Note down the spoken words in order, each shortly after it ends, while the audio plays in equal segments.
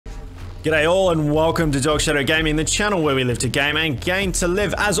G'day all and welcome to Dog Shadow Gaming, the channel where we live to game and game to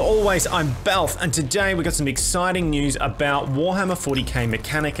live. As always, I'm Belth, and today we got some exciting news about Warhammer 40k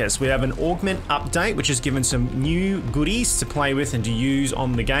Mechanicus. We have an augment update which has given some new goodies to play with and to use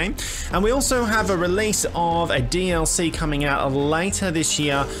on the game. And we also have a release of a DLC coming out later this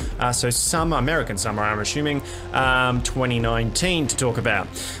year, so summer, American summer I'm assuming, 2019 to talk about.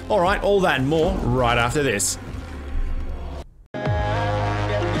 Alright, all that and more right after this.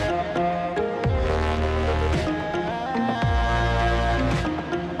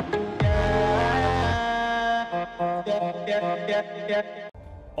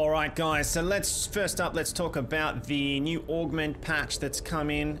 Alright guys, so let's talk about the new augment patch that's come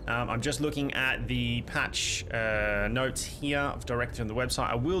in. I'm just looking at the patch notes here directly from the website.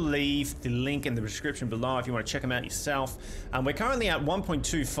 I will leave the link in the description below if you want to check them out yourself. We're currently at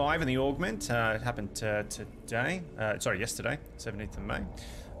 1.25 in the augment. It happened yesterday, 17th of May.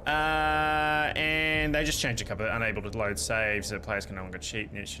 And they just changed a couple, unable to load saves, so players can no longer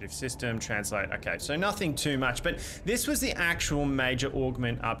cheat initiative system, translate, okay, so nothing too much, but this was the actual major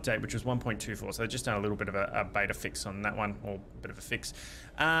augment update, which was 1.24, so they've just done a little bit of a beta fix on that one, or a bit of a fix.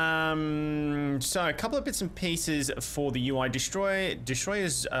 So a couple of bits and pieces for the UI.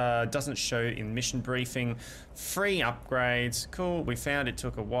 Destroyers doesn't show in mission briefing. Free upgrades, cool, we found it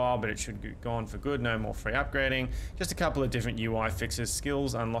took a while, but it should be gone for good, no more free upgrading. Just a couple of different UI fixes,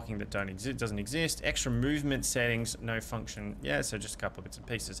 skills unlocking that doesn't exist, extra movement settings, no function, yeah, so just a couple of bits and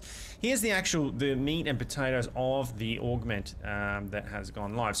pieces. Here's the meat and potatoes of the augment that has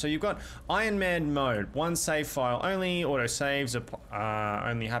gone live. So you've got Iron Man mode, one save file only, auto saves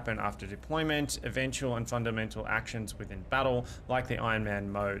only happen after deployment, eventual and fundamental actions within battle, like the Iron Man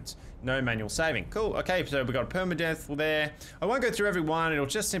modes. No manual saving. Cool, okay, so we've got permadeath there. I won't go through every one, it'll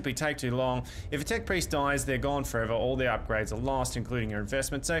just simply take too long. If a tech priest dies, they're gone forever, all their upgrades are lost, including your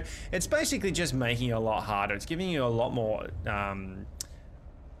investment. So it's basically just making it a lot harder. It's giving you a lot more,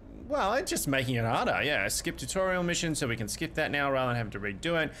 well, it's just making it harder, yeah. Skip tutorial mission, so we can skip that now rather than having to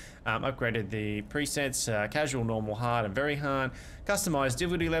redo it. Upgraded the presets, casual, normal, hard, and very hard. Customized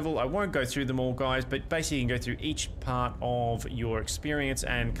difficulty level, I won't go through them all, guys, but basically you can go through each part of your experience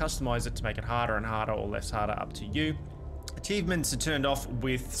and customize it to make it harder and harder or less harder, up to you. Achievements are turned off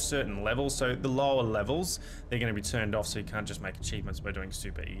with certain levels, so the lower levels, they're going to be turned off, so you can't just make achievements by doing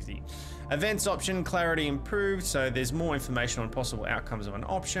super easy. Events option, clarity improved, so there's more information on possible outcomes of an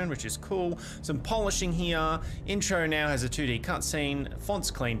option, which is cool. Some polishing here. Intro now has a 2D cutscene,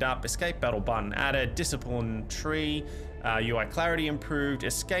 fonts cleaned up, escape battle button added, discipline tree, UI clarity improved,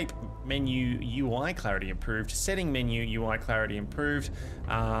 escape menu UI clarity improved, setting menu UI clarity improved,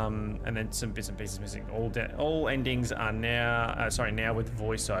 and then some bits and pieces missing. All endings are now, now with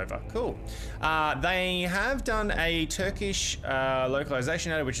voiceover. Cool. They have done a Turkish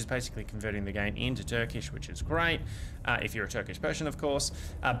localization edit, which is basically converting the game into Turkish, which is great. If you're a Turkish person, of course.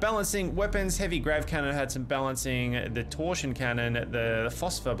 Balancing weapons, heavy grav cannon had some balancing, the torsion cannon, the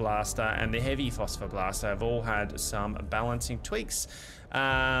phosphor blaster, and the heavy phosphor blaster have all had some balancing tweaks.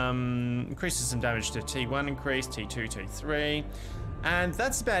 Increases some damage to T1 increase, T2, T3. And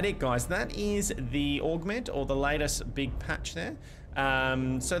that's about it, guys. That is the augment, or the latest big patch there.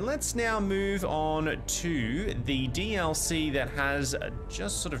 So let's now move on to the DLC that has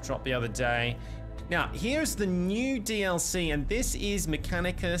just sort of dropped the other day. Now, here's the new DLC, and this is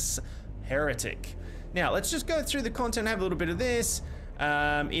Mechanicus Heretic. Now, let's just go through the content, have a little bit of this.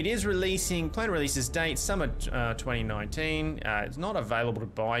 It is releasing, planned releases date, summer 2019. It's not available to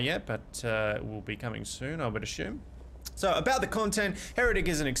buy yet, but it will be coming soon, I would assume. So, about the content, Heretic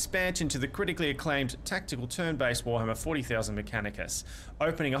is an expansion to the critically acclaimed tactical turn-based Warhammer 40,000 Mechanicus.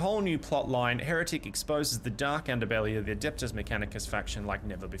 Opening a whole new plot line, Heretic exposes the dark underbelly of the Adeptus Mechanicus faction like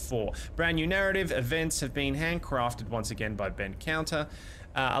never before. Brand new narrative, events have been handcrafted once again by Ben Counter,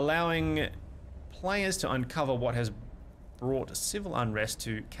 allowing players to uncover what has brought civil unrest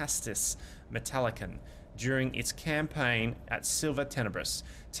to Castis Metallicon during its campaign at Silver Tenebris.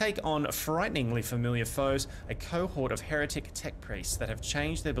 Take on frighteningly familiar foes, a cohort of heretic tech priests that have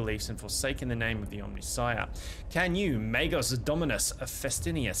changed their beliefs and forsaken the name of the Omnissiah. Can you, Magos Dominus of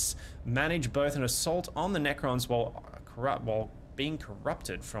Festinius, manage both an assault on the Necrons while being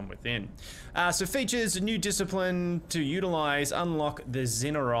corrupted from within? So features a new discipline to utilize, unlock the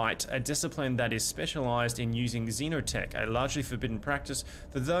Xenorite, a discipline that is specialized in using Xenotech, a largely forbidden practice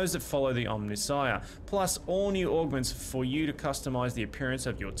for those that follow the Omnissiah, plus all new augments for you to customize the appearance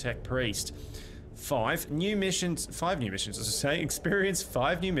of your tech priest. 5 new missions, as I say, experience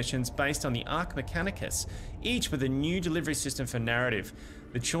 5 new missions based on the Arc Mechanicus, each with a new delivery system for narrative.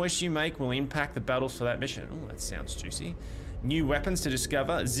 The choice you make will impact the battles for that mission. Oh, that sounds juicy. New weapons to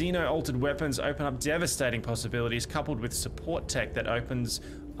discover. Xeno-altered weapons open up devastating possibilities, coupled with support tech that opens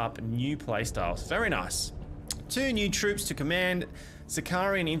up new playstyles. Very nice. 2 new troops to command.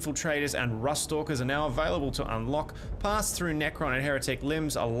 Zakarian infiltrators and rust stalkers are now available to unlock. Pass through Necron and Heretic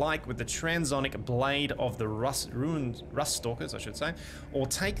limbs alike with the transonic blade of the rust stalkers, I should say, or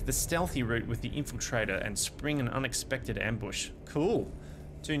take the stealthy route with the infiltrator and spring an unexpected ambush. Cool.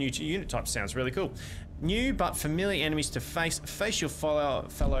 2 new unit types sounds really cool. New but familiar enemies to face. Face your fellow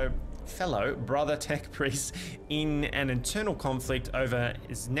brother tech priests in an internal conflict over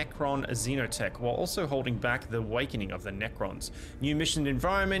his Necron Xenotech, while also holding back the awakening of the Necrons. New mission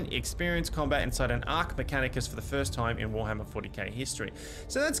environment, experience combat inside an Arc Mechanicus for the first time in Warhammer 40k history.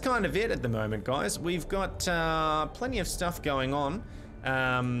 So that's kind of it at the moment, guys. We've got plenty of stuff going on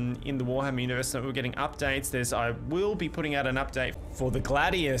in the Warhammer universe. So we're getting updates. I will be putting out an update for the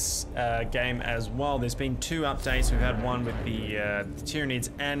Gladius game as well. There's been 2 updates. We've had one with the Tyranids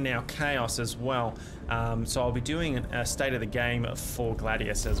and now Chaos as well. So I'll be doing a state of the game for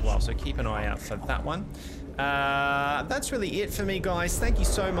Gladius as well. So keep an eye out for that one. That's really it for me, guys. Thank you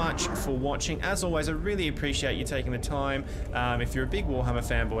so much for watching. As always, I really appreciate you taking the time. If you're a big Warhammer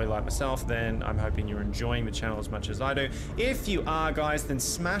fanboy like myself, then I'm hoping you're enjoying the channel as much as I do. If you are, guys, then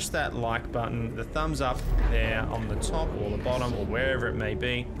smash that like button, the thumbs up there on the top or the bottom or wherever it may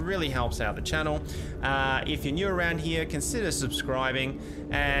be. It really helps out the channel. If you're new around here, consider subscribing.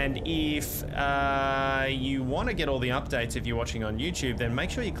 And if you want to get all the updates, if you're watching on YouTube, then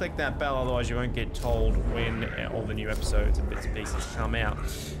make sure you click that bell, otherwise you won't get told when all the new episodes and bits and pieces come out.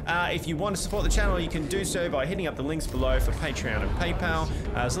 If you want to support the channel, you can do so by hitting up the links below for Patreon and PayPal.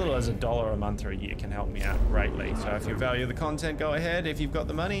 As little as $1 a month or a year can help me out greatly. So if you value the content, go ahead. If you've got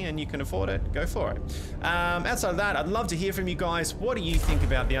the money and you can afford it, go for it. Outside of that, I'd love to hear from you guys. What do you think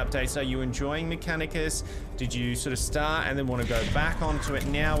about the updates? Are you enjoying Mechanicus? Did you sort of start and then want to go back onto it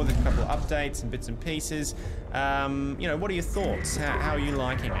now with a couple of updates and bits and pieces? You know, what are your thoughts? How are you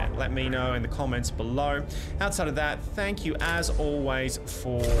liking it? Let me know in the comments below. Outside of that, thank you as always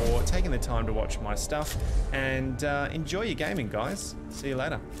for taking the time to watch my stuff, and enjoy your gaming, guys. See you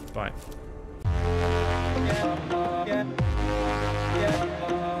later. Bye.